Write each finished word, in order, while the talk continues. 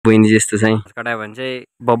बहिनी जस्तो चाहिँ कटायो भने चाहिँ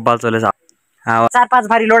बब्बाल चलेछ 4-5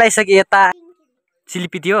 भारी लडाइसके यता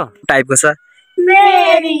सिलिपी थियो टाइपको छ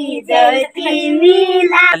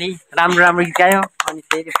राम्रो राम्रो गीत गायो अनि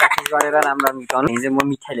फेरि प्र्याक्टिस गरेर राम्रो राम्रो गीत गाउने चाहिँ म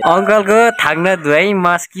मिठाईले अङ्कलको थाक्न धुवाई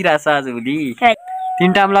मस्किरहेछ आज भोलि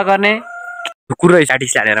 3 टाइमला गर्ने कुरो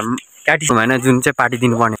काटिस हालेर काटिस भएन जुन चाहिँ पार्टी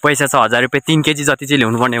दिनुपर्ने पैसा छ 1000 रुपियाँ 3 केजी जति चाहिँ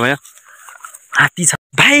ल्याउनु पर्ने भयो हात्ती छ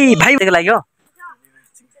भाइ भाइको लागि हो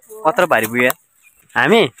कत्रो भारी पुग्यो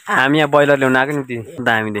हामी यहाँ ब्रोइलर ल्याउन आएको नि त्यो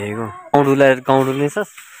दामी देखेको गौडुले छ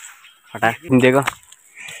हटा दिएको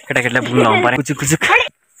केटाकेटीलाई पुग्नु लाउनु पर्यो कुचुक कुचुक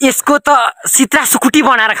यसको त सित्रा सुकुटी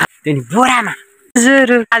बनाएर खा त्यो नि बोरामा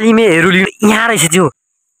कालीमेहरू यहाँ रहेछ त्यो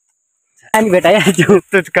अनि भेटायो त्यो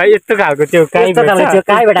यस्तो खालको त्यो काई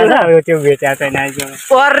भेटायो त्यो भेटा छैन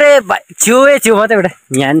अरे भाइ छेउै छेउ मात्रै एउटा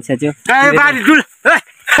यहाँ नि छ त्यो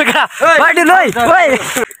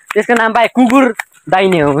त्यसको नाम पाए कुकुर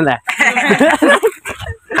दाइने हो होला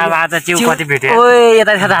अब आज च्याउ कति भेट्यो ओए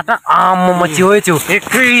यता हातमा म छेउै छेउ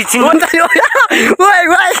एकैछिन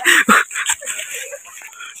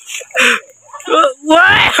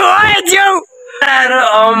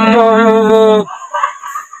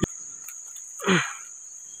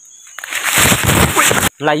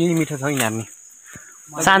ला यही मिठो छ नि हामी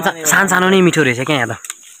सानो नै मिठो रहेछ क्या यहाँ त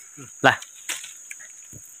ल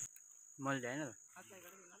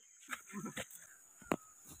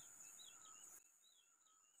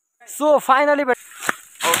सो फाइनली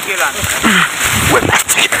ओके ल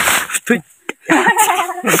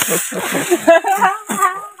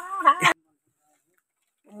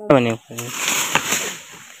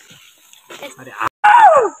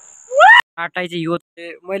आटाई चाहिँ यो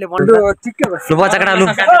मैले भन्नु ठिकै भयो लु बच्चा कडा लु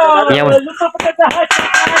यहाँ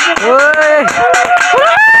ओए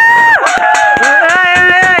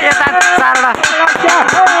यता चारवटा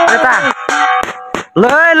यता ल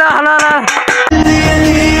ल ल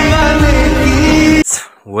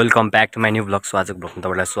welcome back to my new blog so आजको ब्लगमा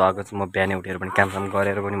तपाईँलाई स्वागत छ म बिहानै उठेर पनि कामसाम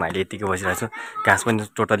गरेर पनि मैले यतिकै बसिरहेको छु घाँस पनि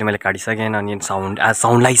टोटली मैले काटिसकेँ अनि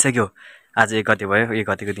साउन्ड लागिसक्यो आज 1 गते भयो 1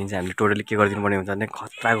 गतेको दिन चाहिँ हामीले टोटली के गरिदिनु पर्ने हुन्छ भने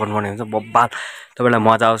खतरा गर्नुपर्ने हुन्छ बब्बाल तपाईँलाई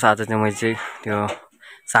मजा आउँछ आज चाहिँ मैले चाहिँ त्यो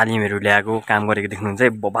सालिमहरू ल्याएको काम गरेको देख्नुहुन्छ है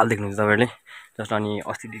बब्बाल देख्नुहुन्छ तपाईँहरूले जस्ट अनि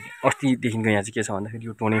अस्तिदेखिको यहाँ चाहिँ के छ भन्दाखेरि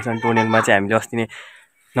यो टोनेल छ अनि टोनेलमा चाहिँ हामीले अस्ति नै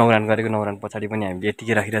 9 रान गरेको 9 रान पछाडि पनि हामीले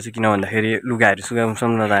यतिकै राखिरहेको छु किन भन्दाखेरि लुगाहरू सुकाउँछौँ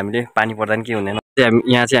न त हामीले पानी पर्दा पनि के हुँदैन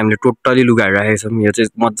यहाँ चाहिँ हामीले टोटली लुगाहरू राखेको छौँ यो चाहिँ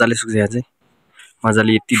मजाले सुक्छ यहाँ चाहिँ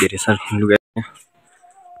मजाले यति धेरै छ लुगा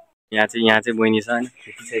यहाँ चाहिँ बहिनी छ होइन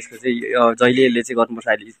यति छ यसको चाहिँ जहिले यसले चाहिँ गर्नुपर्छ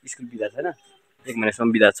अहिले स्कुल बिदा छैन 1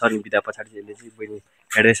 महिनासम्म बिदा छ नि बिदा पछाडि चाहिँ यसले चाहिँ बहिनी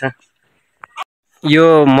हेर्दैछ यो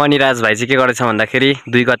मणिराज भाइ चाहिँ के गरेछ भन्दाखेरि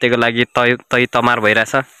 2 गतेको लागि तै तमार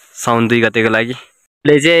भइरहेछ साउन 2 गतेको लागि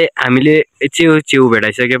ले चाहिँ हामीले च्याउ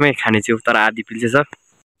भेटाइसक्यौँ है खाने च्याउ तर आधी पिल्चे छ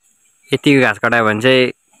यतिको घाँस कटायो भने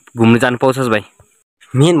चाहिँ घुम्नु जानु पाउँछस् भाइ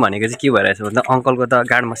मेन भनेको चाहिँ के भइरहेछ भन्दा अङ्कलको त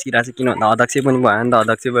गाड मस्किरहेको छ किन भन्दा अध्यक्ष पनि भयो नि त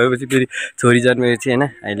अध्यक्ष भएपछि फेरि छोरी जन्मेपछि होइन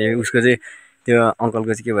अहिले उसको चाहिँ त्यो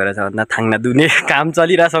अङ्कलको चाहिँ के भइरहेछ भन्दा थाङ्ना दुने काम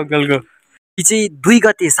चलिरहेछ अङ्कलको यो चाहिँ 2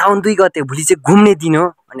 गते साउन 2 गते भोलि चाहिँ घुम्ने दिन हो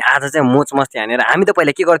अनि आज चाहिँ मोच मस्ती हानेर हामी त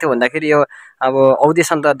पहिला के गर्थ्यौँ भन्दाखेरि यो अब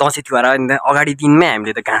आउँदैछ नि त दसैँ तिहार अगाडि दिनमै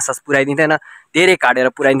हामीले त घाँस पुऱ्याइदिन्थेन धेरै काटेर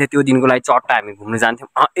पुऱ्याइन्थ्यो त्यो दिनको लागि चट्टा हामी घुम्नु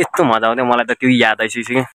जान्थ्यौँ यस्तो मजा आउँथ्यो मलाई त त्यो याद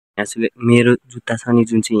आइसक्यो यहाँ मेरो जुत्ता छ नि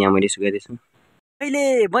जुन चाहिँ यहाँ मैले सुकाइदिएछु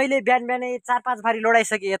मैले बिहानै 4-5 भारी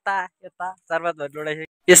लडाइसकेँ यता 4-5 भारी लडाइसकेँ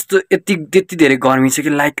यस्तो त्यति धेरै गर्मी छ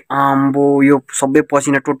कि लाइक आम्बो यो सबै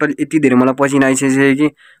पसिना टोटली यति धेरै मलाई पसिना आइसक्यो कि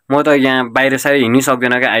म त यहाँ बाहिर साह्रै हिँड्नै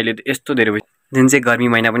सक्दैन क्या अहिले त यस्तो धेरै जुन चाहिँ गर्मी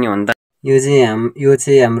महिना पनि हो नि त यो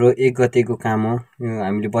चाहिँ हाम्रो 1 गतेको काम हो यो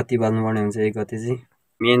हामीले बत्ती बाल्नुपर्ने हुन्छ 1 गते चाहिँ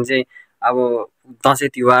मेन चाहिँ अब दसैँ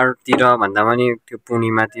तिहारतिर भन्दा पनि त्यो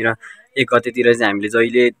पूर्णिमातिर 1 गतेतिर चाहिँ हामीले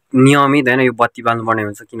जहिले नियमित होइन यो बत्ती बाल्नुपर्ने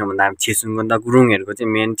हुन्छ किन भन्दा हामी छेसुङको त गुरुङहरूको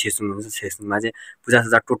चाहिँ मेन छेसुङ हुन्छ छेसुङमा चाहिँ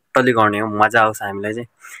पूजासुजा टोटली गर्ने हो मजा आउँछ हामीलाई चाहिँ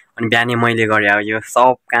अनि बिहानै मैले गरेँ अब यो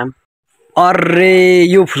सब काम अरे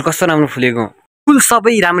यो फुल कस्तो राम्रो फुलेको फुल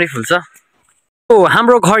सबै राम्रै फुल्छ ओ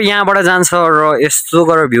हाम्रो घर यहाँबाट जान्छ र यस्तो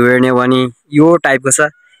गरेर भ्यू हेर्ने भने यो टाइपको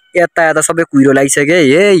छ यता सबै कुहिरो लागिसक्यो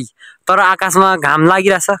है तर आकाशमा घाम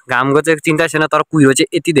लागिरहेछ घामको चाहिँ चिन्ता छैन तर कुहिरो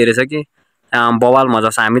चाहिँ यति धेरै छ कि बवाल मजा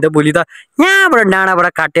छ हामी त भोलि त यहाँबाट डाँडाबाट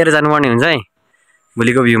काटेर जानुपर्ने हुन्छ है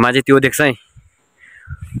भोलिको भ्यूमा चाहिँ त्यो देख्छ है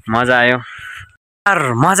मजा आयो यार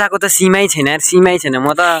मजाको त सीमै छैन यार सीमै छैन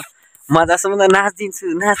म त मजासम्म त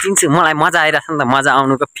नाचिदिन्छु मलाई मजा आइरहेछ नि त मजा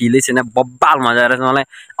आउनुको फिलै छैन बब्बाल मजा आइरहेछ मलाई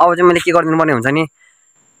अब चाहिँ मैले के गरिदिनु पर्ने हुन्छ नि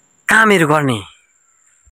कामहरू गर्ने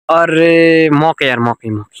अरे मकै यार मकै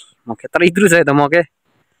तर इत्रु छ त मकै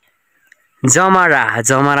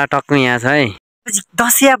जमरा टक्क यहाँ छ है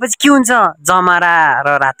दसैँ आएपछि के हुन्छ जमरा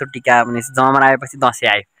र रातो टिका भने जमरा आएपछि दसैँ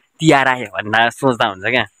आयो तिहार आयो भन्दा सोच्दा हुन्छ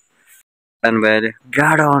क्या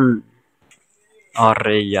गार्डन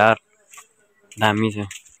अरे यार दामी छ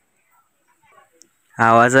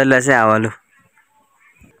हावा चलिरहेछ हावालु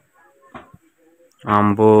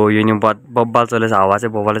अम्बो यो नि बब्बाल चलिरहेछ हावा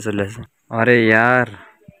चाहिँ बब्बालै चलिरहेछ अरे यार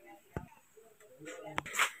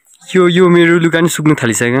यो मेरो लुगा नि सुक्नु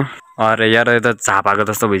थालिसक्यो अरे यार यो त झापाको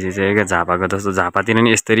जस्तो भइसक्यो क्या झापाको जस्तो झापातिर नि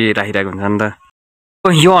यसरी राखिरहेको हुन्छ नि त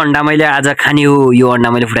यो अन्डा मैले आज खाने हो यो अन्डा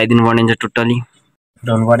मैले फुटाइदिनु पर्ने हुन्छ टोटली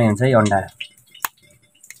फुटाउनु पर्ने हुन्छ है अन्डा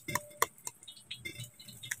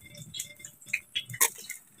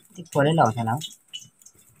परै लाउँछ न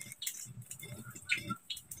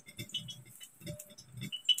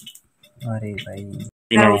अरे भाइ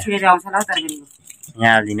यहाँ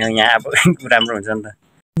हालिदिनु यहाँ अब राम्रो हुन्छ नि त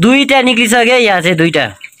दुईटा निक्लिसक्यो यहाँ चाहिँ दुईटा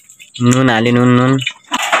नुन हाल्यो नुन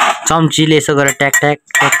चम्चीले यसो गरेर ट्याक ट्याक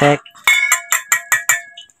ट्याक ट्याक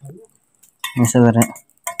यसो गरेर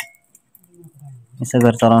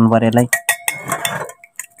चलाउनु पर्यो यसलाई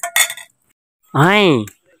है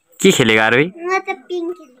के खेलेको अरे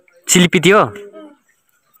सिलिपिती हो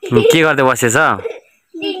के गर्दै बसेछ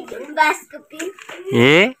ए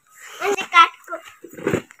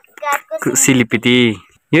सिलिपिती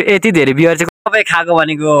यो यति धेरै बियर चाहिँ तपाईँ खाएको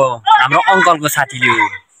भनेको हाम्रो अङ्कलको साथीले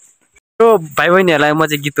हो भाइ बहिनीहरूलाई म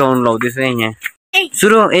चाहिँ गीत गाउनु लाउँदैछु यहाँ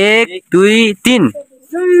सुरु 1 2 3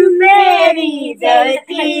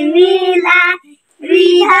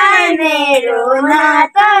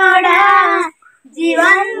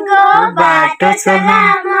 जीवनको बाटो छ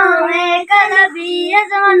लामो एकल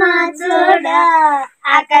बिरजमा छोडा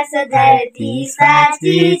आकाश धरती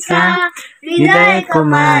साक्षी छ हृदयको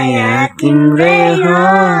माया तिम्रै हो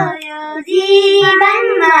यो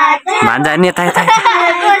जीवनमा भान्जा नि यता यता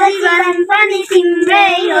जीवन पनि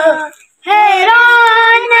तिम्रै हो हेर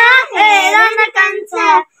न कान्छा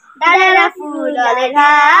डाँडा फुलले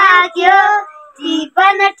ढाक्यो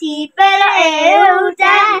टिपन टिपेर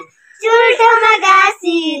एउटा चुल्ठोमा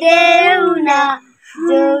गाँसिदेऊ न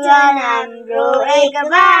जोजन हाम्रो एक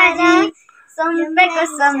बाजा सम्पेको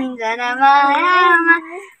सम्झना मायामा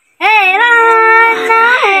हेर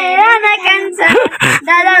न कान्छा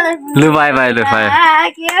लु बाई बाई लु बाई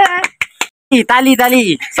ताली ताली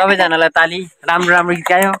सबैजनालाई ताली राम्रो राम्रो गीत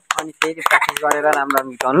गायो अनि फेरि प्र्याक्टिस गरेर राम्रो राम्रो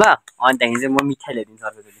गीत गाउनु ल अनि त्यहाँदेखि चाहिँ म मिठाई ल्याइदिन्छु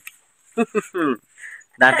अर्कोचोटि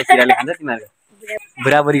दाँते किराले खान्छ तिमीहरूको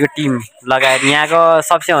बुढाबुढीको टिम लगाएर यहाँको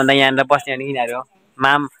सबसे भन्दा यहाँनिर बस्ने भने यिनीहरू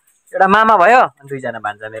एउटा मामा भयो अनि दुईजना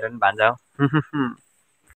भान्जा मेरो पनि भान्जा हो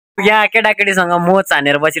यहाँ केटाकेटीसँग म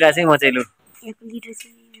छानेर बसिरहेको छु म चाहिँ लु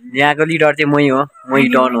यहाँको लिडर चाहिँ मै हो मै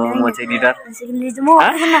डन हो म चाहिँ लिडर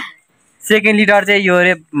सेकेन्ड लिडर चाहिँ यो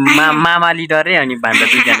रे मामा लिडर रे अनि भान्जा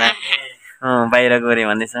दुईजना बाहिर गरे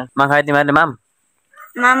भन्दैछ खायो तिमीहरूले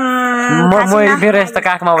मेरो यस्तो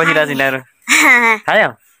काखमा बसिरहेको छु यिनीहरू खायो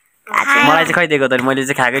मलाई चाहिँ खैदिएको त मैले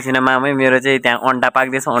चाहिँ खाएकै छुइनँ मामै मेरो चाहिँ त्यहाँ अन्डा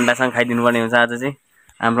पाक्दैछ अन्डासँग खाइदिनु पर्ने हुन्छ आज चाहिँ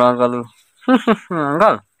हाम्रो अङ्कल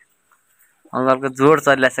अङ्कलको जोड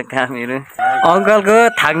चलिरहेछ कामहरू अङ्कलको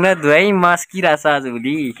थाक्न धुवाइ मस्किरहेछ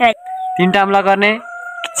आजभोलि 3 टाइम गर्ने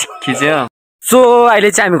खिच्यो सो अहिले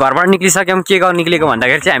चाहिँ हामी घरबाट निक्लिसक्यौँ के गर्नु निक्लेको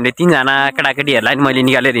भन्दाखेरि चाहिँ हामीले 3 जना केटाकेटीहरूलाई पनि मैले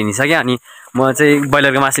निकालेर हिँडिसकेँ अनि म चाहिँ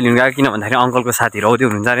ब्रोइलरको मासु लिनु गएको किन भन्दाखेरि अङ्कलको साथीहरू आउँदै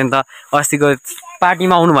हुनुहुन्छ अरे नि त अस्तिको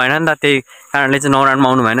पार्टीमा आउनु भएन नि त त्यही कारणले चाहिँ नौरानमा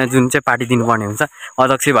आउनु भएन जुन चाहिँ पार्टी दिनुपर्ने हुन्छ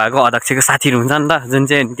अध्यक्ष भएको अध्यक्षको साथीहरू हुन्छ नि त जुन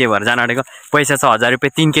चाहिँ त्यही भएर जान आँटेको पैसा छ 1000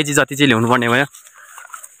 रुपियाँ 3 केजी जति चाहिँ ल्याउनु पर्ने भयो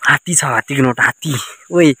हात्ती छ हात्तीको नोट हात्ती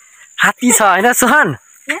ओइ हात्ती छ होइन सोहन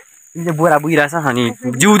बोरा बुइरहेछ अनि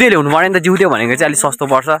जिउँदै ल्याउनु पर्यो नि त जिउँदै भनेको चाहिँ अलिक सस्तो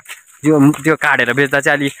पर्छ त्यो काटेर बेच्दा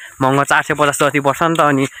चाहिँ अलिक महँगो 450 जति पर्छ नि त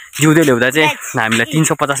अनि जिउँदै ल्याउँदा चाहिँ हामीलाई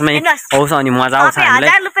 350मै आउँछ अनि मजा आउँछ हामीलाई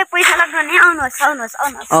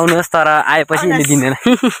आउनुहोस् तर आएपछि यसले दिँदैन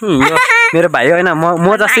यो मेरो भाइ होइन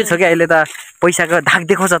म जस्तै छ कि अहिले त पैसाको धाक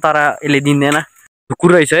देखाउँछ तर यसले दिँदैन ढुकुर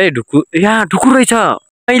रहेछ है यहाँ ढुकुर रहेछ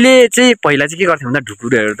मैले चाहिँ पहिला चाहिँ के गर्थेँ भन्दा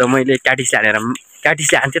ढुकुरहरू त मैले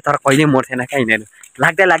क्याटिसले हान्थेँ तर कहिले मर्थेन क्या यिनीहरू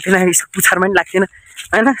लाग्दैन पुछारमा पनि लाग्थेन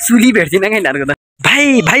होइन सुली भेट्थिनँ क्या यिनीहरूको त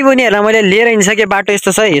भाइ बहिनीहरूलाई मैले लिएर हिँडिसकेँ बाटो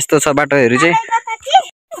यस्तो छ बाटोहरू चाहिँ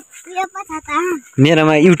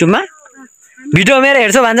मेरोमा युट्युबमा भिडियो मेरो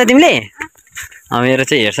हेर्छौ भन्छ तिमीले मेरो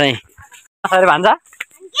चाहिँ हेर्छ है अरे भन्छ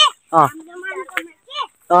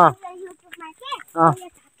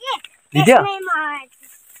भिडियो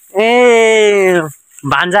ए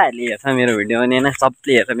भान्जाहरूले हेर्छ मेरो भिडियो अनि होइन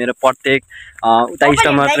सबले हेर्छ मेरो प्रत्येक उता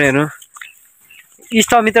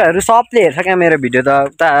इष्टमित्रहरू सबले हेर्छ क्या मेरो भिडियो त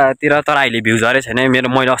उतातिर तर अहिले भ्युज झरे छैन मेरो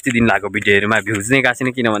मैले अस्ति दिन लगाएको भिडियोहरूमा भ्युज नै गएको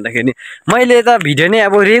छैन किन भन्दाखेरि मैले त भिडियो नै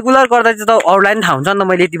अब रेगुलर गर्दा चाहिँ त अरूलाई पनि थाहा हुन्छ नि त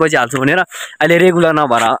मैले यति बजी हाल्छु भनेर अहिले रेगुलर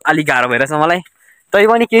नभएर अलिक गाह्रो भइरहेछ मलाई तै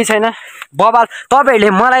पनि केही छैन बबाल तपाईँहरूले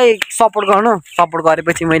मलाई सपोर्ट गर्नु सपोर्ट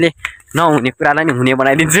गरेपछि मैले नहुने कुरालाई नि हुने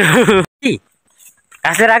बनाइदिन्छु कि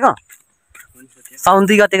घाँस लिएर आएको साउन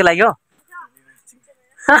 2 गतेको लागि हो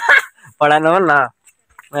पढाएन न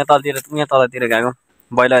यहाँ तलतिर गएको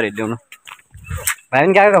ब्रोइलरहरू ल्याउनु भाइ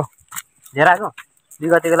पनि गएको लिएर आएको 2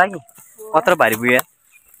 गतेको लागि कत्रो भारी पुग्यो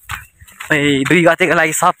ए 2 गतेको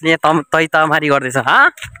लागि सबले तै तमारी गर्दैछ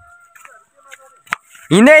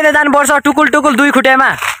हिँड्दै हिँड्दै जानुपर्छ टुकुल 2 खुट्टामा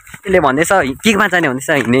यसले भन्दैछ केमा जाने भन्दैछ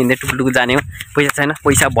हिँड्दै हिँड्दै टुकुल जाने हो पैसा छैन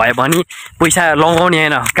पैसा भयो भने पैसा लगाउने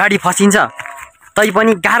होइन गाडी फसिन्छ तै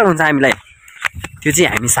पनि गाह्रो हुन्छ हामीलाई त्यो चाहिँ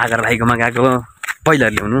हामी सागर भाइकोमा गएको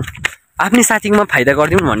ब्रोइलर ल्याउनु आफ्नै साथीकोमा फाइदा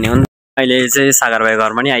गरिदिउँ भन्ने हो अहिले चाहिँ सागर भाइ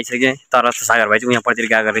घरमा नि आइसकेँ तर सागर भाइ चाहिँ यहाँपट्टि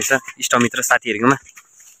गएको रहेछ इष्टमित्र साथीहरूकोमा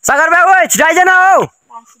सागर भाइ ओ छिटाइज न हौ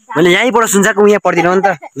मैले यहीँबाट सुन्छाएको यहाँ पढिदिनु हो नि त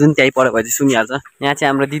जुन त्यहीँ पढ्यो भने चाहिँ सुनिहाल्छ यहाँ चाहिँ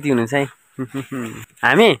हाम्रो दिदी हुनुहुन्छ है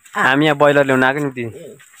हामी यहाँ ब्रोइलर ल्याउनु आएको नि दिदी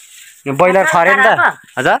यो ब्रोइलर छ अरे नि त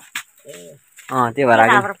हजुर त्यही भएर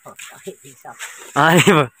आएको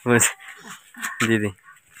दिदी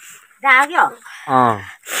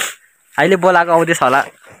अहिले बोलाएको आउँदैछ होला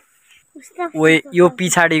ओ यो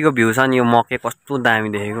पछाडिको भ्यू छ नि यो मकै कस्तो दामी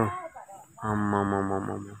देखेको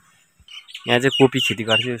यहाँ चाहिँ कोपी खेती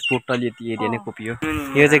गर्छ टोटली यति एरिया नै कोपी हो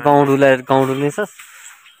यो चाहिँ गाउँडुल नै छ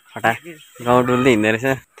हटा गाउँडुल नै हिँड्दो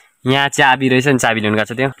रहेछ यहाँ चाबी रहेछ नि चाबी ल्याउनु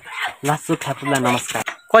गएको छ त्यो लासु ठाकुरलाई नमस्कार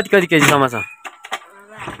कति केजीसम्म छ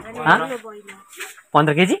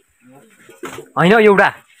 15 केजी होइन एउटा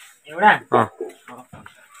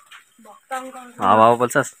हावा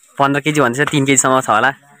बोल्छ 15 केजी भन्छ 3 केजीसम्म छ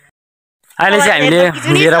होला अहिले चाहिँ हामीले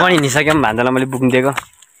लिएर पनि हिँडिसक्यौँ भान्जालाई मैले बुक्नु दिएको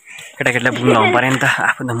केटाकेटीलाई बुक्नु लाउनु पऱ्यो नि त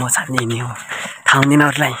आफू त म साथी हिँड्ने हो थाहा हुँदैन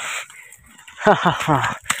अरूलाई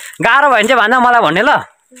गाह्रो भयो भने चाहिँ भन्दा मलाई भन्ने ल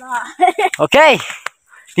ओके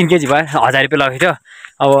 3 केजी भयो 1000 रुपियाँ लगेको थियो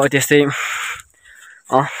अब त्यस्तै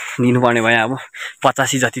दिनुपर्ने भयो अब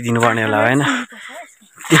 85 जति दिनुपर्ने होला होइन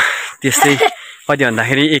त्यस्तै कति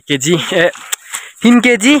भन्दाखेरि 1 केजी 3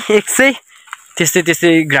 केजी 100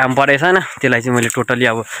 त्यस्तै ग्राम परेछ होइन त्यसलाई चाहिँ मैले टोटली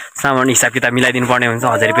अब सामान हिसाब किताब मिलाइदिनु पर्ने हुन्छ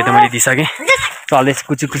 1000 रुपियाँ त मैले दिइसकेँ चल्दैछ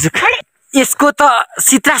कुचुक यसको त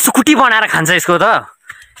सित्रा सुकुटी बनाएर खान्छ यसको त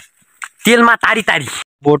तेलमा तारी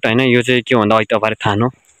बोट होइन यो चाहिँ के भन्दा अहिले तपाईँले थाहा न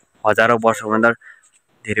हजारौँ वर्षभन्दा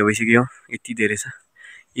धेरै भइसक्यो यति धेरै छ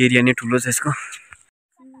एरिया नै ठुलो छ यसको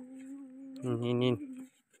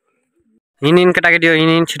हिँड केटाकेटी हो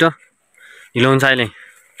हिँड छिटो ढिलो हुन्छ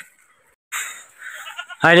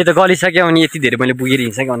अहिले त गलिसक्यो भने यति धेरै मैले पुगेर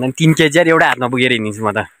हिँड्सकेँ भन्दा 3 केजी एउटा हातमा पुगेर हिँड्छु म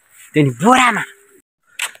त त्यो नि बोरामा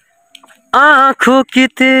आँखों की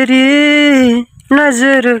तेरी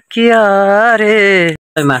नजर क्या रे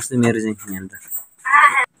मासु मेरो चाहिँ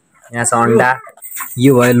यहाँ छ अन्डा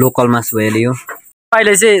यो भयो लोकल मासु भयो यो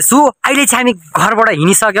अहिले चाहिँ हामी घरबाट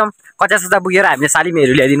हिँडिसक्यौँ कच्चा पुगेर हामीले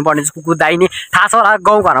सालीमेहरू ल्याइदिनु पर्ने कुकुर दाइने थाहा छ होला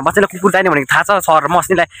गाउँघरमा बसेर कुकुर दाइने भनेको थाहा छ सहर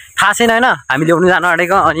मस्नीलाई थाहा छैन होइन हामी ल्याउनु जानु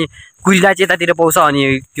आँटेको अनि कुरीलाई चाहिँ यतातिर पाउँछ अनि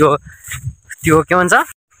त्यो के भन्छ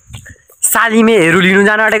सालीमेहरू लिनु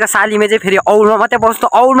जानु आँटेको सालीमे चाहिँ फेरि औलमा मात्रै पाउँछ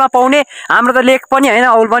औलमा पाउने हाम्रो त लेक पनि होइन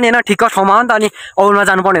औल पनि होइन ठिक्क ठाउँमा हो नि त अनि औलमा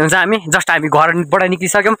जानुपर्ने हुन्छ हामी जस्ट हामी घरबाट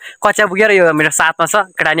निस्किसक्यौँ कच्चा पुगेर यो मेरो साथमा छ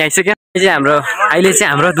केटा नि आइसक्यो अहिले चाहिँ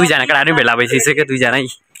हाम्रो 2 जना केटाहरू भेला भइसक्यो 2 जना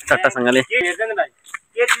चट्टासँगले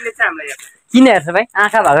किन हेर्छ भाइ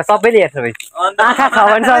आँखा भएको सबैले हेर्छ भाइ आँखा छ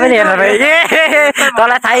भने सबैले हेर्छ भाइ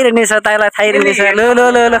तँलाई थाहै रहेछ ल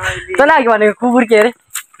तँलाई भनेको कुकुर के अरे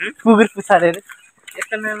कुकुर पुछारे अरे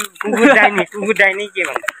यसलाई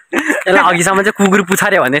अघिसम्म चाहिँ कुकुर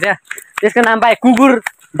पुछारे भन्दै थियो त्यसको नाम पाए कुकुर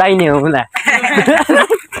दाइने हो होला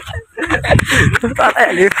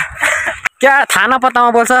क्या थाना पत्तामा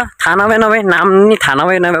बोल्छ थानामै नभए नाम नि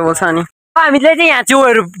थानामै नभए बोल्छ अनि हामीले चाहिँ यहाँ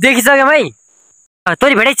च्याउहरू देखिसक्यौँ है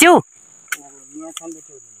तैँले भेटाइ च्याउ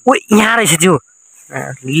ओ यहाँ रहेछ च्याउ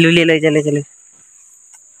ले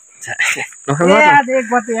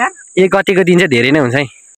 1 गतेको दिन चाहिँ धेरै नै हुन्छ है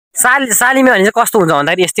सालीमे भने चाहिँ कस्तो हुन्छ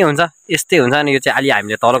भन्दाखेरि यस्तै हुन्छ अनि यो चाहिँ अलि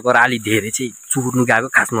हामीले तल गएर अलि धेरै चाहिँ चुर्नु गएको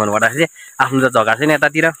खासमा भन्नुपर्दाखेरि चाहिँ आफ्नो त जग्गा छैन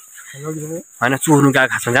यतातिर होइन चुर्नु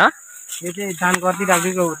गएको खासमा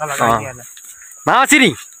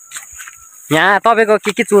मामासिरी यहाँ तपाईँको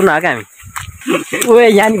के चुर्नु आएको हामी ओ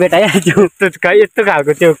यहाँ नि भेटाइहाल्यो यस्तो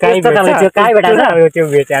खालको त्यो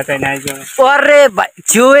अरे भाइ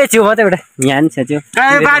च्याउ मात्रै एउटा यहाँ नि छ च्याउ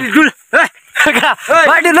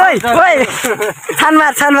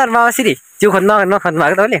छानमार मामासिरी च्याउ खोज्नु नखोज्नु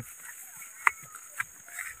भएको तपाईँले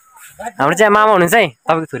हाम्रो चाहिँ मामा हुनुहुन्छ है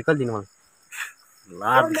तपाईँको छोरी कति दिनु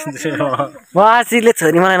मामासिरीले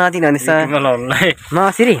छोरी मलाई नदिनु भनेछ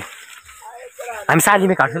मामासिरी हामी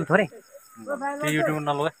सालीमै काट्छौँ थोरै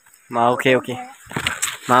ओके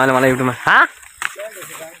मामाले मलाई युट्युबमा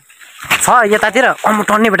छ यतातिर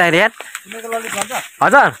टन्ने भेटाएर यार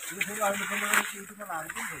हजुर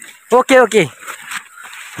ओके ओके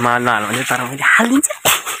मार्न हाल्नु भने तर मैले हालिदिन्छ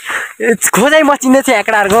खोजै मचिँदै थियो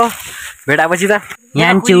आँकडाहरूको भेटापछि त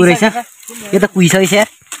यहाँ नि च्याउ रहेछ यो त कुहिसकेछ यार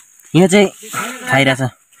यो चाहिँ खाइरहेछ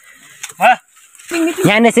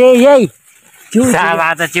यहाँ चाहिँ यही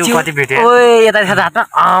च्याउ कति भेट्यो ओए यता हातमा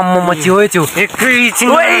आम्म च्याउ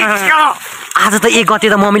आज त 1 गते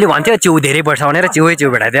त मम्मीले भन्थ्यो च्याउ धेरै बढ्छ भनेर च्याउ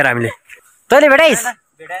भेटाइदियो हामीले तैँले भेटाइस्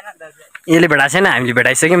यसले भेटाएको छैन हामीले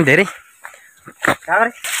भेटाइसक्यौँ धेरै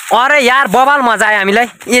अरे यार बबाल मजा आयो हामीलाई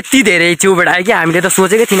यति धेरै च्याउ भेटायो कि हामीले त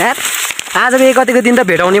सोचेकै थिएन यार आजको 1 गतेको दिन त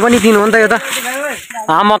भेटाउने पनि दिन हो नि त यो त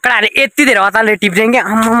मकडाहरूले यति धेरै अचारले टिप्छन् क्या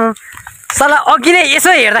सल्लाह अघि नै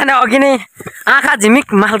यसो हेर्दैन अघि नै आँखा झिमिक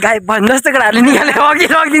माल गायब भयो जस्तो केटाहरूले निकालेर अघि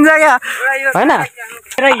लगिदिन्छ क्या होइन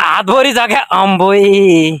हातभरि छ क्या अम्बोई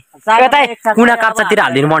कतै कुना काप्चातिर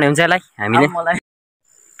हालिदिनु पर्ने हुन्छ यसलाई हामीले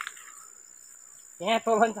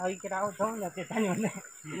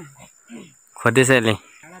खोज्दैछ यसले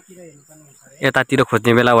यतातिर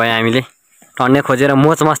खोज्ने बेला भयो हामीले टन्ने खोजेर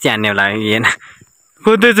मोच मस्ती हान्ने बेला होइन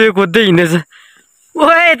खोज्दैछ खोज्दै हिँड्दैछ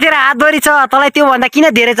ओए तेरो हातभरि छ तँलाई त्योभन्दा किन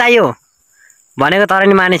धेरै चाहियो भनेको तर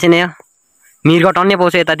नि माने छैन यो मिर्ग टन्ने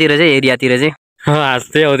पाउँछ यतातिर चाहिँ एरियातिर चाहिँ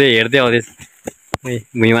हाँस्दै आउँदै हेर्दै आउँदैछ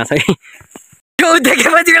भुइँमा छ कि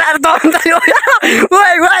देखेपछि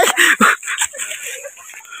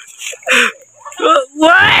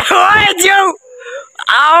च्याउ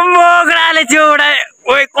आम्मो ग्राले च्याउ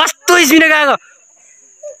ओए कस्तो स्पिड गएको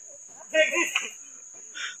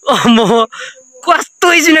अम्मो कस्तो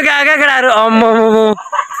स्पिड गएको क्या केटाहरू अम्मो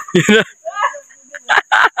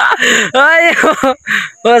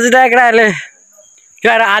केटाहरूले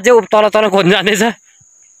केटाहरू अझै तल तल खोज्नु जाँदैछ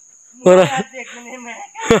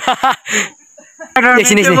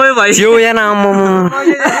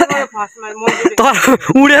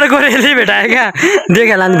उडेर गएर यसले भेटायो क्या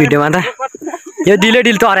देखेँ होला नि भिडियोमा त यो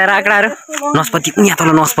डिल तरेर आँकडाहरू नस्पति यहाँ तल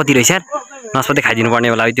नस्पति रहेछ यार नस्पति खाइदिनु पर्ने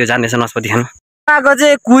होला त्यो जान्दैछ नस्पति खानु आएको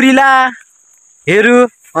चाहिँ कुरिलाहरू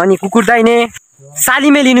अनि कुकुर दाइने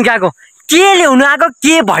सालीमै लिनु गएको के ल्याउनु आएको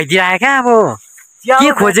के भइदियो क्या अब के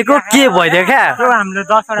खोजेको के भइदियो क्या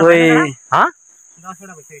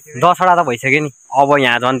 10वटा त भइसक्यो नि अब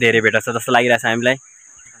यहाँ झन् धेरै भेट्छ जस्तो लागिरहेछ हामीलाई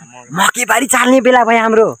मकैबारी चाल्ने बेला भयो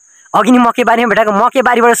हाम्रो अघि नि मकैबारीमा भेटाएको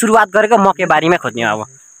मकैबारीबाट सुरुवात गरेको मकैबारीमा खोज्ने अब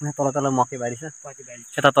यहाँ तल तल मकैबारी छ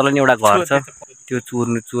यता तल नि एउटा घर छ त्यो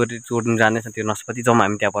चोर्नु जाँदैछ त्यो नस्पति जाउँ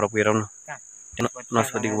हामी त्यहाँ पर पुगेरौँ न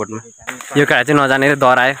नस्पतिको बोटमा यो केटा चाहिँ नजानेर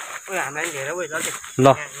डरायो ल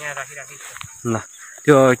ल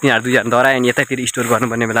त्यो तिनीहरू 2जना डरायो अनि यतातिर स्टोर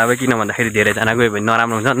गर्नुपर्ने बेला अब किन भन्दाखेरि धेरैजना गयो भने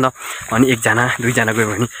नराम्रो हुन्छ नि त अनि 1जना 2जना गयो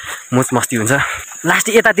भने मोच मस्ती हुन्छ लास्ट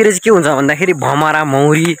यतातिर चाहिँ के हुन्छ भन्दाखेरि भमरा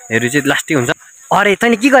मौरीहरू चाहिँ लास्टै हुन्छ अरे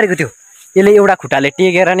तैँले के गरेको थियो यसले एउटा खुट्टाले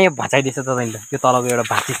टेकेर नै भचाइदिएछ त तैँले त्यो तलको एउटा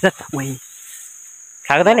भाँचिस त ओइ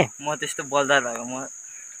खाएको तैँले म त्यस्तो बलदार भएको म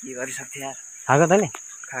के गरिसक्थेँ यार खाएको तैँले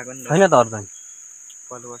खाएको नि छैन त अरू त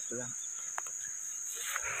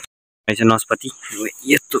नस्पति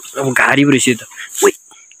यस्तो अब घारी पो रहेछ त ओइ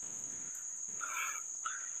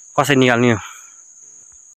कसरी निकाल्ने यो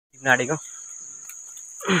नाडेको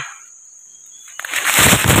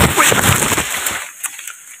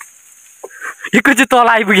एकैचोटि तल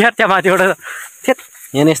आइपुग्यो त्यहाँ माथि एउटा थेत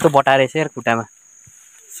यहाँ यस्तो बटाएछ यार खुट्टामा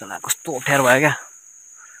सला कस्तो अप्ठ्यारो भयो क्या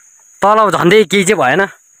तल झन्डै केही चाहिँ भएन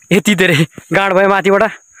यति धेरै गाँड भयो माथिबाट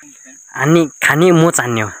हान्ने खाने मोच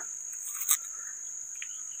हान्ने हो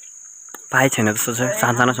पाए छैन जस्तो छ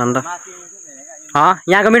सानो छ नि त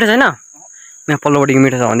यहाँको मिठो छैन यहाँ पल्लोपट्टिको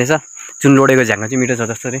मिठो छ भन्दैछ जुन लोडेको झ्याङ्को चाहिँ मिठो छ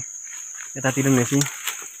जस्तो रे यतातिर पनि रहेछ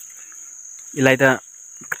यसलाई त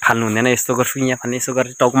फाल्नु हुँदैन यस्तो गर्छु यहाँ फाल्ने यसो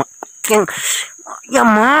गर्छु टाउकोमा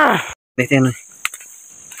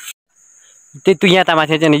त्यही यहाँ त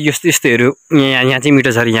माथि चाहिँ यस्तो यस्तोहरू यहाँ चाहिँ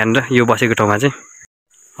मिठो छ अरे यहाँनिर यो बसेको ठाउँमा चाहिँ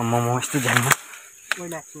मोमो यस्तो झ्याङमा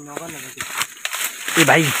ए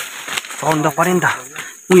भाइ चलाउनु त पऱ्यो नि त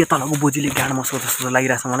उयो तलको बोजूले गाड मस्को जस्तो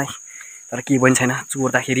लागिरहेछ मलाई तर केही पनि छैन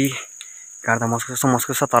चोर्दाखेरि गाड्दा मस्को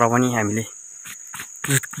छ तर पनि हामीले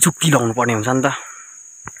जुक्ति लाउनु पर्ने हुन्छ नि त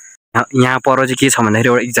यहाँ पर चाहिँ के छ भन्दाखेरि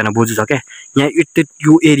एउटा 1जना बोजू छ क्या यहाँ यति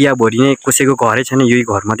यो एरियाभरि नै कसैको घरै छैन यही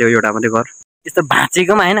घर मात्रै हो एउटा मात्रै घर यस्तो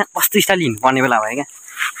भाँचेकोमा होइन कस्तो स्टाइल हिँड्नुपर्ने बेला भयो क्या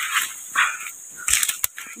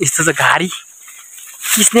यस्तो छ घारी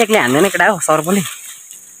स्नेकले हान्दैन केटा हो सर्पले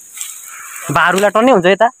बारुला टन्ने हुन्छ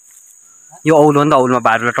यता यो औलो नि त औलोमा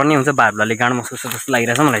बारुला टन्ने हुन्छ बारुलाले गाँड मस्को जस्तो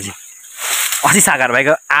लागिरहेछ मलाई चाहिँ अस्ति सागर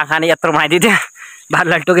भाइको आँखाले यत्रो बनाइदियो थियो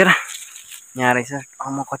बारुलाले टोकेर यहाँ रहेछ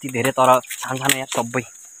म कति धेरै तर सानो यहाँ सबै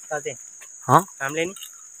हामीले नि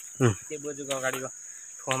त्यो बोजूको अगाडिको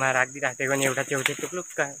ठाउँमा राखिदिइराखेको नि एउटा च्याउ चाहिँ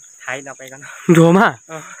टुक्लुक्क थाहै नपाइकन धोमा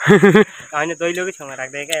होइन दैलोकै छेउमा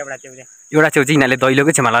राख्दै क्या एउटा चाहिँ चाहिँ यिनीहरूले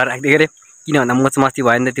दैलोकै छेउमा लगाएर राखिदिएको अरे किन भन्दा मोच मस्ती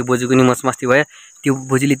भयो नि त त्यो बोजूको नि मोच मस्ती भयो त्यो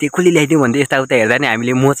बोजूले त्यो कसले ल्याइदियो भन्दै यताउता हेर्दा नि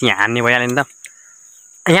हामीले मोच यहाँ हान्ने भइहाल्यो नि त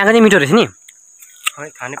यहाँको चाहिँ मिठो रहेछ नि खै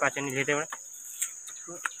खानै पाएको नि लिएर एउटा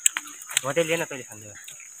भोटे लिएन तैँले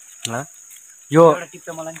खाँदै यो टिप्छ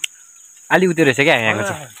मलाई अलि उत्यो रहेछ क्या यहाँको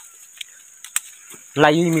चाहिँ ल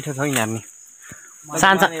यही मिठो छ यिनीहरू नि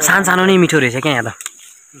सानो नै मिठो रहेछ क्या यहाँ त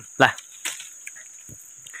ल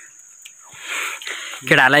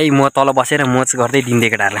केटाहरूलाई म तल बसेर मोच गर्दै दिँदै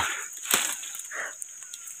केटाहरूलाई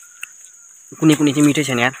कुनै कुनै चाहिँ मिठै छ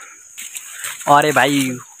नि यार अरे भाइ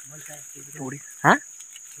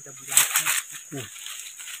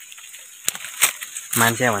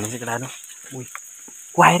मान्छे भनेपछि केटाहरू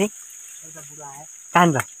को आयो रे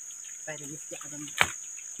कहाँ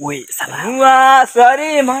ओइ सरी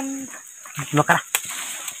मन नकरा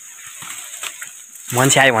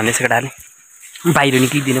मान्छे आयो भन्दैछ केटाहरूले बाहिर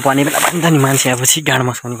निक्लिदिनु पर्ने बेला पनि त नि मान्छे आएपछि गाँड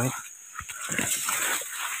मस्काउने भयो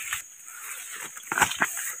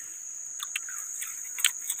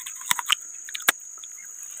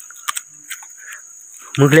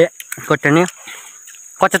मुखले कट्टाने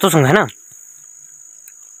कच्चा तोसँग छैन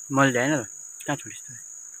मैले ल्याएन कहाँ छोडिस् त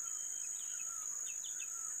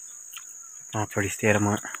कहाँ छोडिस् तेरो म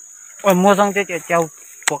मसँग चाहिँ त्यो च्याउ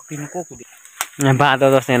पक्रिनु को कुदे बाँधो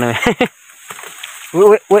जस्तो हेर्नु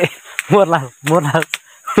ओए मोर्ला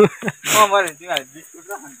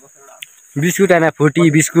बिस्कुट होइन फ्रुटी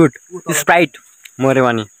बिस्कुट स्प्राइट मऱ्यो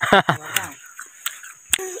भने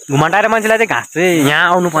घुमटाएर मान्छेलाई चाहिँ घाँस चाहिँ यहाँ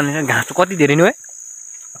आउनु पर्ने घाँस त कति धेरै नि है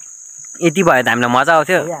यति भयो त हामीलाई मजा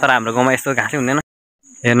आउँथ्यो तर हाम्रो गाउँमा यस्तो घाँसै हुँदैन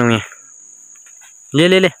हेर्नु यहाँ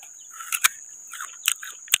ले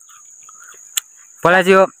पहिला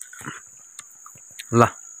चाहिँ यो ल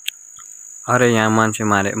अरे यहाँ मान्छे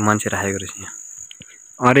राखेको रहेछ यहाँ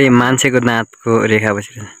अरे मान्छेको दाँतको रेखा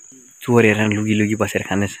बसेर चोरेर लुगी बसेर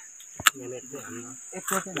खाँदैछ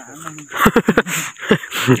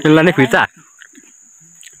ल नै फिर्छ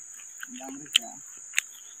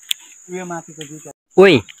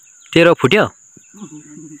ओइ तेरो फुट्यो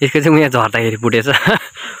यसको चाहिँ उयो झर्दाखेरि फुटेछ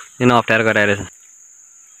किन अप्ठ्यारो गराएर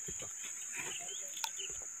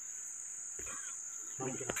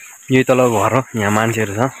यही तल घर हो यहाँ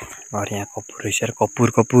मान्छेहरू छ अरे यहाँ कपुर रहेछ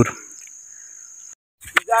कपुर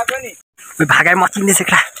भागाइ मचिँदैछ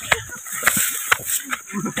केटा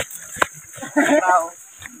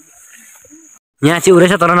यहाँ चाहिँ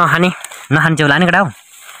रहेछ तर नखाने च्याउ लाने केटा हो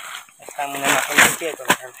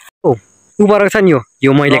उपर छ नि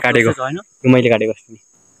यो मैले काटेको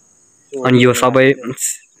अनि यो सबै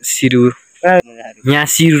सिरु यहाँ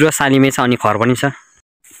सिरु र सालीमै छ अनि खर पनि छ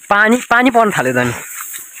पानी पर्न थाल्यो त नि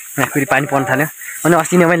यहाँ फेरि पानी पर्न थाल्यो अनि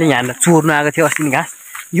अस्ति नै मैले यहाँ चोर्नु आएको थियो अस्ति घाँस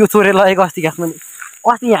यो चोरेर लगेको अस्ति घाँस मैले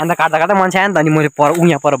अस्ति यहाँ काट्दा मान्छे आयो नि त अनि मैले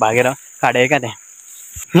यहाँ पर भागेर काटेँ क्या त्यहाँ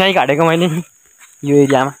यहीँ काटेको मैले यो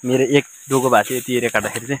एरियामा मेरो एक डोको भएको थियो यति एरिया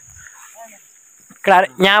काट्दाखेरि चाहिँ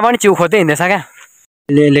यहाँ पनि चिउ खोज्दै हिँड्दैछ क्या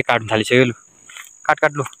यसले काट्नु थालिसक्यो लु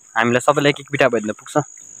काट लु हामीलाई सबैलाई एक बिटा भइदिनु पुग्छ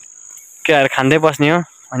केटाहरू खाँदै बस्ने हो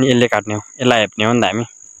अनि यसले काट्ने हो यसलाई हेप्ने हो नि त हामी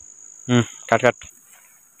काट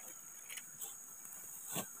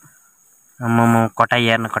म कटाइ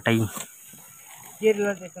हेर्न कटाइ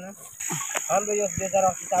हाम्रो यो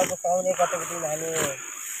 2080 सालको साउने गतेको दिन हामी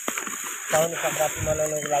साउने संक्रान्ति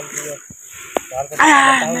मनाउनको लागि यो घरको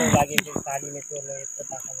साउने लागि सालीले चोर्नु यस्तो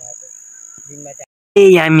पाखामा आएको दिनमा ए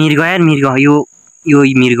यहाँ मृग यो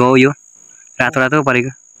मृग हो यो रातो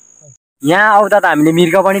परेको यहाँ आउँदा त हामीले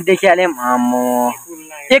मृग पनि देखिहाल्यौँ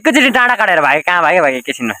एकैचोटि डाँडा काटेर भागे कहाँ भागे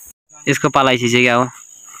एकैछिनमा यसको पालाइसी चाहिँ क्या हो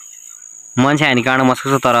मान्छे हानि काँडो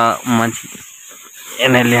मस्को तर मान्छे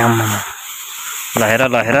यिनीहरूले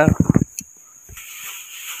लहेर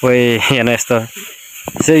ओए हेर्न यस्तो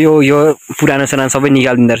यो पुरानो सुरानो सबै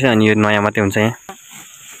निकालिदिँदो रहेछ अनि यो नयाँ मात्रै हुन्छ यहाँ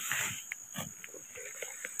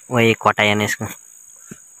ओए कटाइ हेर्न यसको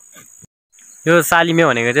यो सालीमे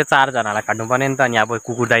भनेको चाहिँ 4 जनालाई काट्नु पर्ने नि त अनि अब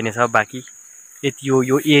कुकुर दाइने छ बाँकी यति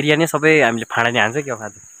यो एरिया नै सबै हामीले फाँडाले हान्छ क्या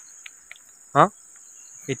खाँदै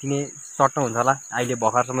यति नै सट्ट हुन्छ होला अहिले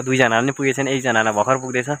भर्खरसम्म 2 जनालाई नै पुगेको छैन 1 जनालाई भर्खर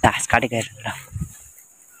पुग्दैछ घाँस काटेको हेरेर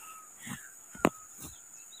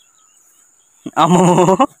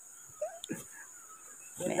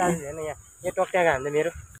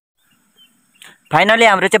फाइनली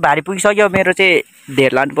हाम्रो चाहिँ भारी पुगिसक्यो मेरो चाहिँ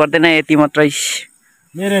धेर लानु पर्दैन यति मात्रै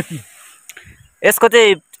मेरो यति यसको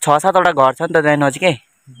चाहिँ 6-7 वटा घर छ नि त त्यहाँ नजिकै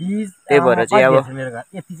त्यही भएर चाहिँ अब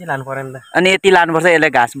यति चाहिँ लानु पर्यो नि त अनि यति लानुपर्छ यसलाई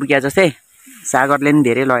घाँस बुकिया जस्तै सागरले पनि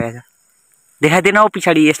धेरै लगेछ देखाइदिन हौ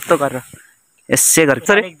पछाडि यस्तो गरेर यसै गरेर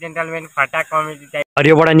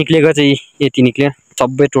हरियोबाट निक्लेको चाहिँ यति निक्ल्यो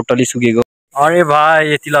सबै टोटली सुकेको अरे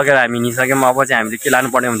भाइ यति लगेर हामी हिँडिसक्यौँ। अब चाहिँ हामीले के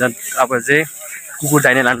लानुपर्ने हुन्छ, अब चाहिँ कुकुर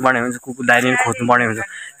दाइने लानुपर्ने हुन्छ, कुकुर दाइने खोज्नुपर्ने हुन्छ।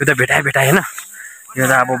 यो त भेटाइ होइन, यो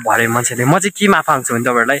त अब भरे मान्छेले, म चाहिँ केमा पाउँछु भने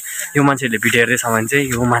तपाईँहरूलाई यो मान्छेहरूले भिडियो हेर्दैछ भने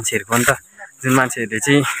चाहिँ यो मान्छेहरूको नि त जुन मान्छेहरूले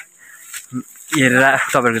चाहिँ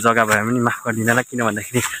हेरेर तपाईँहरूको जग्गा भयो भने माफ गरिदिनु होला, किन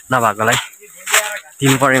भन्दाखेरि नभएकोलाई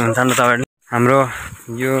दिनुपर्ने हुन्छ नि त तपाईँहरूले। हाम्रो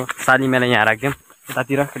यो साली मेला यहाँ राखिदिउँ,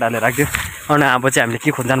 यतातिर केटाले राखिदियो। अनि अब चाहिँ हामीले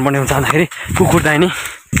के खोज्नु जानुपर्ने हुन्छ भन्दाखेरि कुकुर दाइने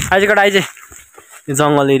आइज केटा आइज, यो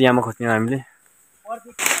जङ्गल एरियामा खोज्ने हो हामीले।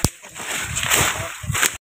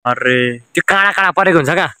 अरे त्यो काँडा परेको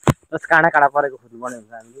हुन्छ क्या, बस काँडा परेको खोज्नुपर्ने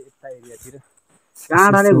हुन्छ हामीले यता एरियातिर।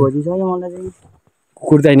 काँडाले खोजिसक्यो मलाई चाहिँ।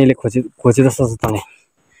 कुकुर दाइनेले खोजे जस्तो छ तँलाई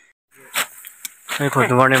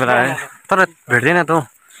खोज्नुपर्ने बेला है, तर भेट्दैन त हौ।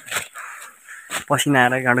 पसिना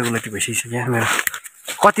आएर गाडो गुलती भइसक्यो मेरो।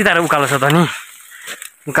 कति तारा उकालो छ त नि,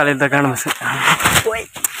 उकाले त गाडो बस्छ।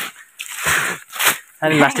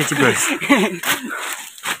 अहिले लास्टै चिप्लो।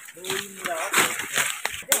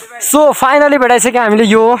 सो फाइनली भेटाइसक्यो हामीले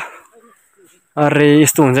यो। अरे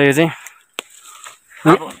यस्तो हुन्छ यो चाहिँ,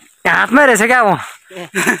 हातमै रहेछ क्या। अब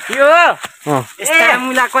यो यस्ता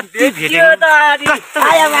मुला कति भेटेको त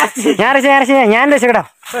यहाँ रहेछ केटा,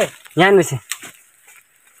 यहाँ रहेछ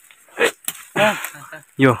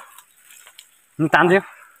यो तान्दियो।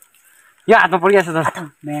 यो हातमा परिरहेछ त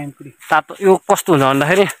तातो। यो कस्तो हुन्छ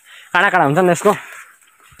भन्दाखेरि काँडा हुन्छ नि यसको।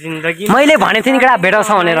 मैले भनेको थिएँ नि केटा भेटाउँछ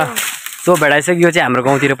भनेर, सो भेटाइसक्यो। यो चाहिँ हाम्रो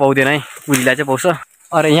गाउँतिर पाउँदैन है, कुरीलाई चाहिँ पाउँछ।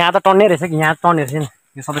 अरे यहाँ त टन्नै रहेछ कि, यहाँ टन्ने रहेछ नि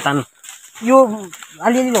यो सबै तान्नु। यो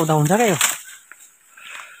अलिअलि ल्याउँदा हुन्छ क्या, यो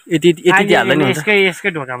यति हाल्दा नि हुन्छ। यसकै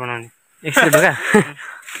ढोका बनाउने, यसकै ढोका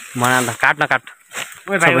बना त काट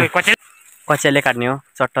कचियाले काट्ने हो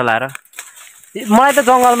चट्टा लाएर। मलाई त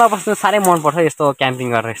जङ्गलमा बस्नु साह्रै मनपर्छ, यस्तो क्याम्पिङ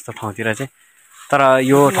गरेर यस्तो ठाउँतिर चाहिँ। तर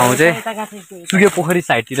यो ठाउँ चाहिँ सुके पोखरी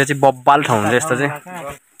साइडतिर चाहिँ बब्बाल ठाउँ हुन्छ यस्तो चाहिँ।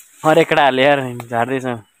 अरे केटाहरूले यार झार्दैछ,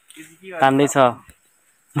 तान्दैछ,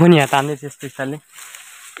 म नि यहाँ तान्दैछु यस्तो स्टाइलले।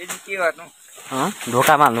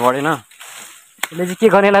 ढोकामा हाल्नु परेन, यसले चाहिँ के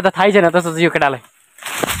गर्नेलाई त थाहै छैन त यो केटालाई।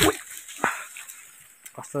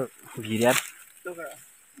 कस्तो भिड यार,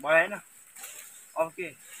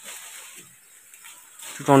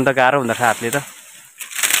 चुटाउनु त गाह्रो हुँदो रहेछ हातले त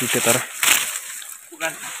त्यो। तर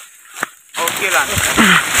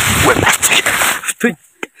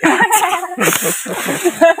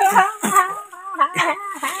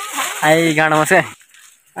आइ गाडामा चाहिँ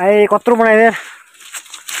आइ कत्रो बनाइदियो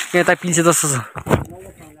यता पिल्छ जस्तो छ।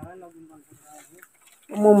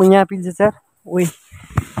 म यहाँ पिल्छ यार, ओइ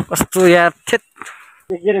कस्तो यार थेत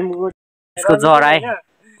यसको जर आए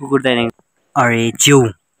कुकुर दाइने। अरे च्याउ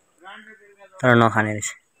तर नखाने रहेछ।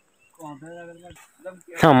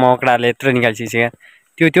 मकडाले यत्रो निकालिसक्यो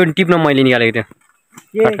त्यो टिप्न मैले निकालेको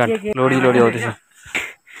थियो। काट लोडी आउँदैछ।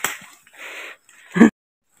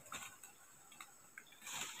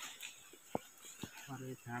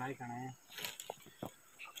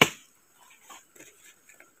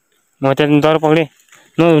 म त डर पक्रेँ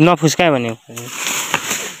नफुस्कायो भने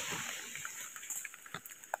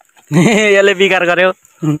यसले बिगार गर्यो।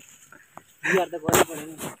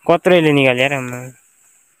 कत्रोले निकाल्यो र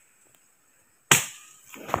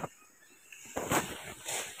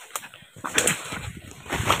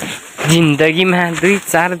जिन्दगीमा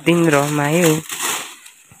 2-4 दिन रमायो।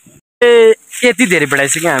 यति धेरै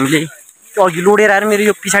भेटाइसक्यो हामीले। अघि लोडेर आएर मेरो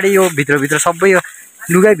यो पछाडि यो भित्र सबै यो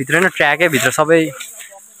लुगाभित्र न ट्र्याकै भित्र सबै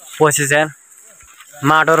पसेछ यार,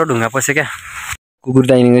 माटो र ढुङ्गा पस्यो क्या। कुकुर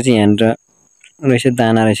दाइनेको चाहिँ यहाँनिर रहेछ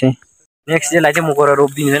दाना रहेछ। नेक्स्ट यसलाई चाहिँ म गएर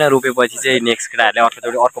रोपिदिँदैन, रोपेपछि चाहिँ नेक्स्ट केटाहरूले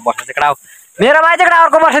अर्को वर्ष चाहिँ केटा मेरोमा चाहिँ केटा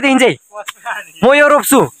अर्को वर्षदेखि चाहिँ म यो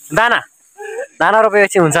रोप्छु। दाना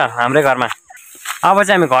रोपेपछि हुन्छ हाम्रै घरमा। अब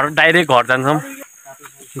चाहिँ हामी डाइरेक्ट घर जान्छौँ,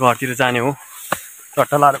 घरतिर जाने हो।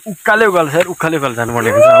 चट्टा लाएर उकालै जानुपर्ने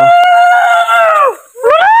हुन्छ।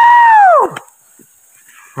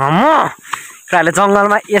 केटाहरूले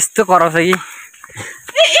जङ्गलमा यस्तो कराउँछ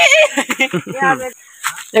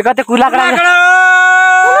कि कतै कुला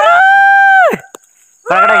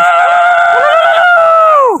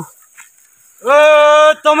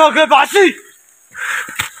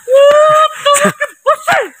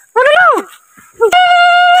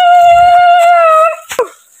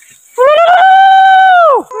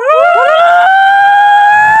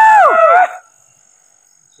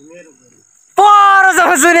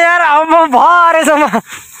सुने यार अब भरेसम्म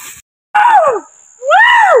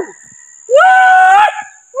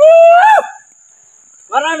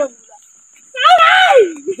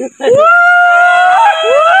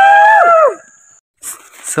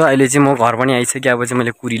सो अहिले चाहिँ म घर पनि आइसकेँ। अब चाहिँ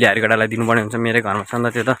मैले कुरी ल्याएर केटालाई दिनुपर्ने हुन्छ, मेरै घरमा छ नि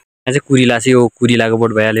त त्यो। त यहाँ चाहिँ कुरीलाई चाहिँ यो कुरीलाको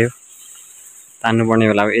बोट भइहाल्यो, तान्नुपर्ने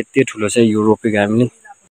होला। अब यति ठुलो चाहिँ यो रोपेको हामीले।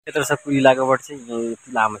 यत्रो छ कुली लागेबाट चाहिँ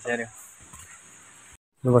यति लामो छ अरे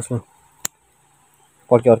बस्नु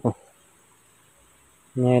पड्क्यो अर्को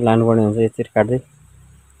यहाँ लानुपर्ने हुन्छ यसरी काट्दै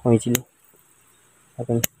कैँचीले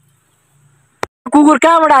कुकुर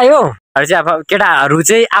कहाँबाट आयो चाहिँ अब केटाहरू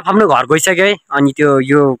चाहिँ आफ्नो घर गइसक्यो है अनि त्यो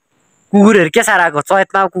यो कुकुरहरू के साह्रो आएको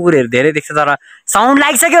चैतमा कुकुरहरू धेरै देख्छ तर साउन्ड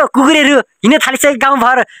लागिसक्यो कुकुरहरू हिँड्न थालिसक्यो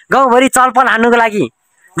गाउँभरि चलपल हान्नुको लागि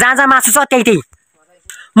जहाँ जहाँ मासु छ त्यही त्यही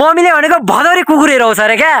मम्मीले भनेको भदौरे कुकुरहरू आउँछ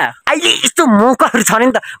अरे क्या अहिले यस्तो मौकाहरू छ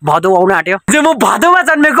नि त भदौ आउनु आँट्यो जो म भदौमा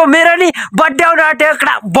जन्मेको मेरो नि बर्थडे आउनु आँट्यो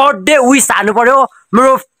एउटा बर्थडे विस हाल्नु पर्यो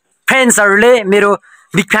मेरो फ्रेन्ड्सहरूले मेरो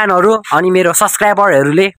बिग फ्यानहरू अनि मेरो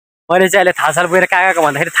सब्सक्राइबरहरूले मैले चाहिँ अहिले थालसाल गएर काकाको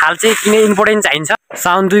भन्दाखेरि थाल चाहिँ किन इम्पोर्टेन्ट चाहिन्छ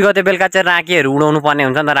साउन 2 गते बेलुका चाहिँ राखीहरू उडाउनु पर्ने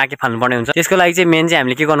हुन्छ नि त राखी फाल्नुपर्ने हुन्छ त्यसको लागि चाहिँ मेन चाहिँ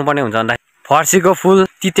हामीले के गर्नुपर्ने हुन्छ भन्दा फर्सीको फुल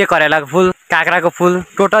तिते करेलाको फुल काँक्राको फुल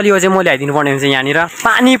टोटल यो चाहिँ म ल्याइदिनु पर्ने हुन्छ यहाँनिर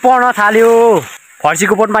पानी पर्न थाल्यो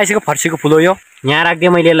फर्सीको बोटमा आइसक्यो फर्सीको फुल हो यो यहाँ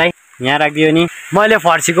राखिदिएँ मैले यसलाई यहाँ राखिदियो नि मैले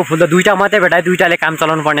फर्सीको फुल त 2टा मात्रै भेटाएँ 2टाले काम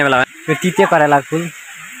चलाउनु पर्ने बेलामा यो तिते करेलाको फुल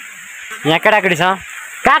यहाँ केटाकेटी छ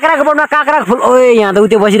काँक्राको बोटमा काँक्राको फुल ओए यहाँ त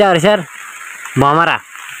उतै बसिरहेको रहेछ यार भमरा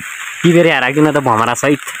टिपेर यहाँ राखिदिउँ न त भमरा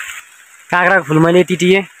सहित काँक्राको फुल मैले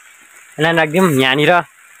टिटिएँ यसलाई राखिदिउँ यहाँनिर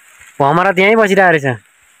भमरा त्यहीँ बसिरहेको रहेछ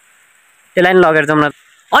यसलाई नि लगेर जाउँ न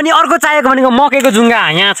अनि अर्को चाहिएको भनेको मकैको जुङ्गा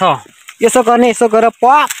यहाँ छ यसो गर्ने यसो गरेर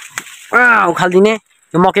उखालिदिने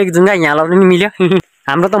यो मकैको जुङ्गा यहाँ लाउनु नि मिल्यो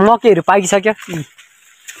हाम्रो त मकैहरू पाकिसक्यो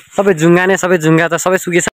सबै जुङ्गा नै सबै जुङ्गा त सबै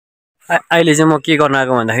सुकेछ अहिले चाहिँ म के गर्न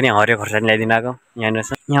आएको भन्दाखेरि हरियो खोर्सानी ल्याइदिनु आएको यहाँनिर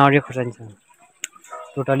छ यहाँ हरियो खोर्सानी छ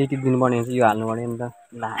टोटली टिपिदिनुपर्ने हुन्छ यो हाल्नुपर्ने नि त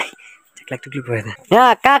ला टुक्लिक भयो त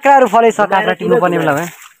यहाँ काँक्राहरू फलेछ काँक्रा टिप्नुपर्ने बेला भयो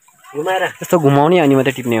यस्तो घुमाउने अनि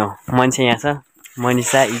मात्रै टिप्ने हो मान्छे यहाँ छ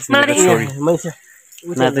मनिषा इज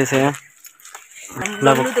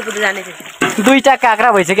दुईटा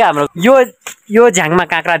काँक्रा भइसक्यो हाम्रो यो झ्याङमा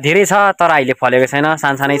काँक्रा धेरै छ तर अहिले फलेको छैन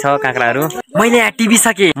सानसानै छ काँक्राहरू मैले यहाँ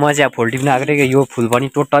टिपिसकेँ म चाहिँ फुल टिप्न आएको थिएँ यो फुल पनि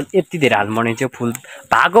टोटल यति धेरै हाल्नुपर्ने थियो फुल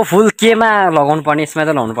भएको फुल केमा लगाउनु पर्ने यसमा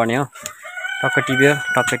त लाउनु पर्ने हो टक्क टिप्यो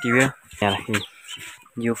यहाँ राख्यो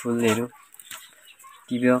यो फुलहरू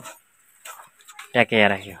टिप्यो ट्याक्कै यहाँ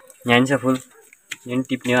राख्यो यहाँ छ फुल यो पनि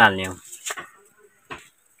टिप्ने हो हाल्ने हो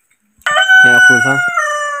यहाँ फुल छ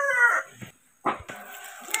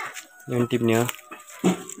यो पनि टिप्ने हो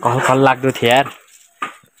खल लाग्दो थियो यार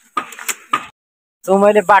सो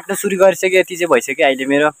मैले बाट्नु सुरु गरिसकेँ यति चाहिँ भइसक्यो अहिले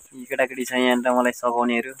मेरो केटाकेटी छ यहाँनिर मलाई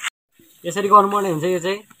सघाउनेहरू यसरी गर्नुपर्ने हुन्छ यो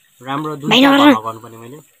चाहिँ राम्रो दुध गर्नुपर्ने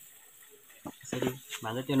मैले यसरी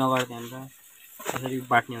भान्जा त्यो नगरेर त्यहाँनिर यसरी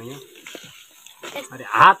बाट्ने हो यो अरे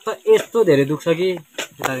हात त यस्तो धेरै दुख्छ कि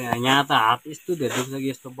यहाँ त हात यस्तो धेरै दुख्छ कि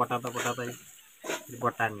यस्तो बटाता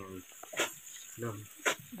बटार्ने हो ल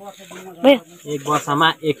 1 वर्षमा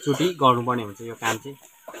एकचोटि गर्नुपर्ने हुन्छ यो काम चाहिँ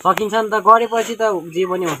सकिन्छ नि त गरेपछि त जे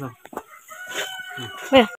पनि आउँछ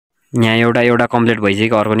यहाँ एउटा कम्प्लिट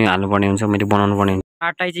भइसक्यो अर्को नि हाल्नुपर्ने हुन्छ मैले बनाउनु पर्ने हुन्छ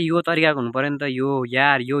आटाई चाहिँ यो तरिकाको हुनु पर्यो नि त यो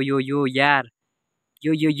यार यो यार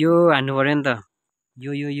यो हाल्नु पर्यो नि त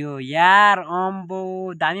यो यार अम्बो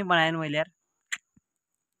दामी बनाएन मैले यार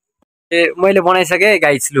मैले बनाइसकेँ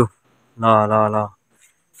गाइस लु ल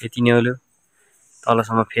यति नै हो लु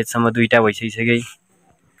तलसम्म फेदसम्म 2टा भइसकिसक्यो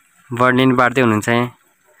बर्डले नि बाट्दै हुनुहुन्छ यहाँ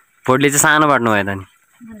बोर्डले चाहिँ सानो बाट्नु भयो त नि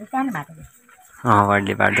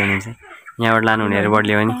बर्डले बाट्दै हुनुहुन्छ यहाँबाट लानु हुने अरे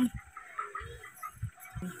बर्डले पनि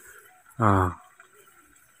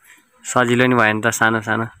सजिलो नि भयो नि त सानो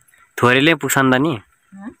थोरैले पुग्छ नि त नि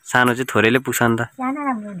सानो चाहिँ थोरैले पुग्छ नि त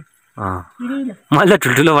मैले त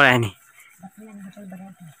ठुल्ठुलो बनाएँ नि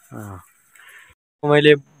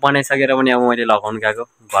मैले बनाइसकेर पनि अब मैले लगाउनु गएको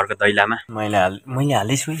घरको दैलामा मैले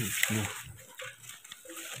हालेछु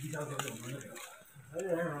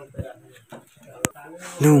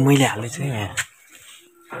लु मैले हालेछु यहाँ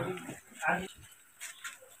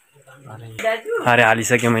अरे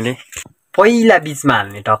हालिसकेँ मैले पहिला बिचमा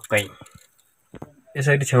हाल्ने टक्कै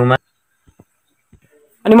यसरी छेउमा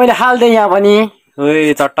अनि मैले हाल्दै यहाँ पनि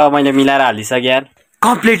ओइ चट्ट मैले मिलाएर हालिसकेँ यार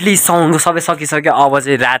कम्प्लिटली साउन्डको सबै सकिसक्यो अब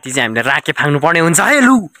चाहिँ राति चाहिँ हामीले राखे फाल्नु पर्ने हुन्छ है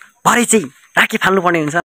लु भरे चाहिँ राखे फाल्नु पर्ने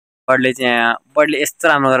हुन्छ बर्डले यस्तो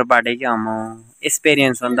राम्रो गरेर बाटे कि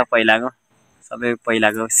एक्सपिरियन्स हो नि त पहिलाको सबै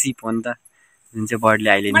पहिलाको सिप हो नि त जुन चाहिँ बर्डले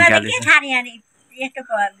अहिले निकाल्दैछ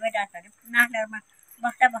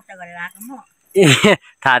ए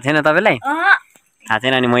थाहा थिएन तपाईँलाई थाहा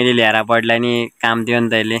थिएन अनि मैले ल्याएर बर्डलाई नि काम दियो नि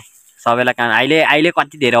त यसले सबैलाई काम अहिले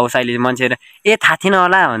कति धेरै आउँछ अहिले मान्छेहरू ए थाहा थिएन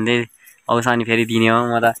होला भन्दै आउँछ अनि फेरि दिने हो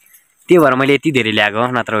म त त्यो भएर मैले यति धेरै ल्याएको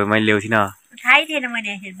नत्र मैले ल्याउँथिनँ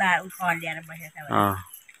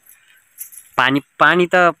पानी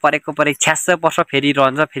त परेको छ्यास्स पर्छ फेरि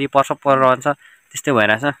रहन्छ फेरि पर्छ रहन्छ त्यस्तै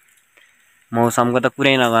भइरहेछ मौसमको त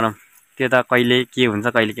कुरै नगरौँ त्यो त कहिले के हुन्छ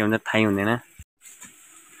थाहै हुँदैन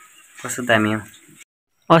कस्तो दामी हो।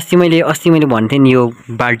 अस्ति मैले भन्थेँ नि यो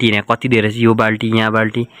बाल्टी यहाँ कति धेरै रहेछ, यो बाल्टी यहाँ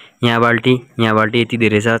बाल्टी यहाँ बाल्टी यहाँ बाल्टी यति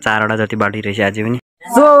धेरै रहेछ, 4वटा जति बाल्टी रहेछ अझै पनि।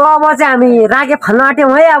 सो अब चाहिँ हामी राखे फाल्न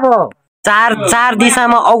आँट्यौँ है। अब चार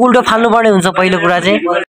दिशामा अगुल्टो फाल्नुपर्ने हुन्छ। पहिलो कुरा चाहिँ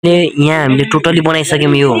यहाँ हामीले टोटली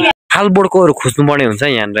बनाइसक्यौँ। यो खालबोर्डकोहरू खोज्नु पर्ने हुन्छ,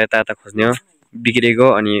 यहाँनिर यता खोज्ने हो बिग्रेको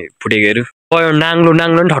अनि फुटेकोहरू। यो नाङ्लो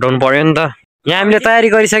पनि ठटाउनु पर्यो नि त। यहाँ हामीले तयारी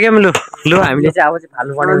गरिसक्यौँ। लु हामीले चाहिँ अब चाहिँ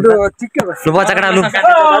फाल्नुपर्ने हुन्छ। लु बच्चाकडा लु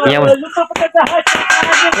यहाँ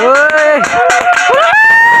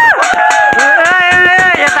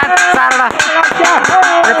यता 4वटा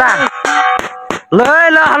यता ल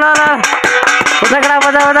बच्चाकडा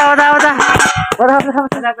बजा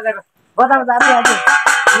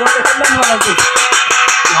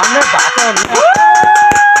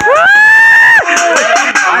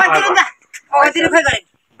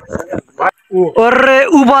अरे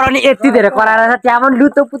उबर नि यति धेरै कराएर त्यहाँ पनि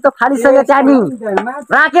लुतो पुतो फालिसक्यो। त्यहाँ नि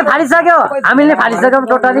राखे फालिसक्यो, हामीले फालिसक्यौँ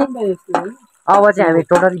टोटली। अब चाहिँ हामी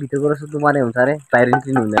टोटली भित्र गएर सुत्नु पर्ने हुन्छ अरे, बाहिर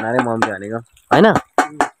निक्लिनु हुँदैन अरे मम्मीले भनेको होइन।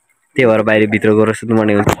 त्यही भएर बाहिर भित्र गएर सुत्नु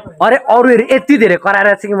पर्ने हुन्छ। अरे अरूहरू यति धेरै कराएर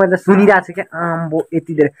चाहिँ कि मैले सुनिरहेको छु क्या, आम्बो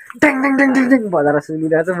यति धेरै ट्याङ ट्याङ ट्याङ ट्याङ ट्याङ बजाएर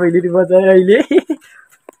सुनिरहेको छ। मैले नि बजाएँ अहिले।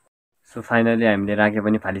 सो फाइनली हामीले राखे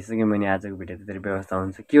पनि फालिसक्यौँ। मैले आजको भिडियो त्यति व्यवस्था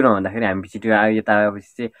हुन्छ के हो भन्दाखेरि हामी पछि त्यो यता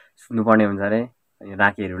आएपछि चाहिँ सुत्नुपर्ने हुन्छ अरे, अनि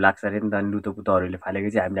राखेहरू लाग्छ अरे नि त। अनि लुतो पुतोहरूले फालेको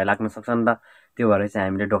चाहिँ हामीलाई लाग्न सक्छ नि त। त्यो भएर चाहिँ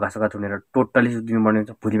हामीले ढोकासोका थुनेर टोटली सुत्दिनुपर्ने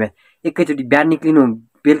हुन्छ। भोलि बिहान एकैचोटि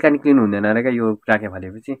बेलुका निक्लिनु हुँदैन अरे क्या यो राखे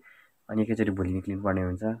फालेपछि। अनि एकैचोटि भोलि निक्लिनु पर्ने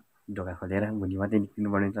हुन्छ, ढोका खोलेर भोलि मात्रै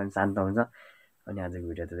निक्लिनु पर्ने हुन्छ। अनि शान्त हुन्छ। अनि आजको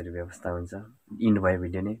भिडियो त्यति व्यवस्था हुन्छ। इन्ड भयो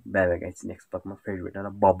भिडियो नै। बाई बाई गाइस, नेक्स्ट ब्लगमा फेरि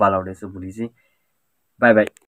भेटौँला। बब्बा लाउँदैछु भोलि चाहिँ। By by.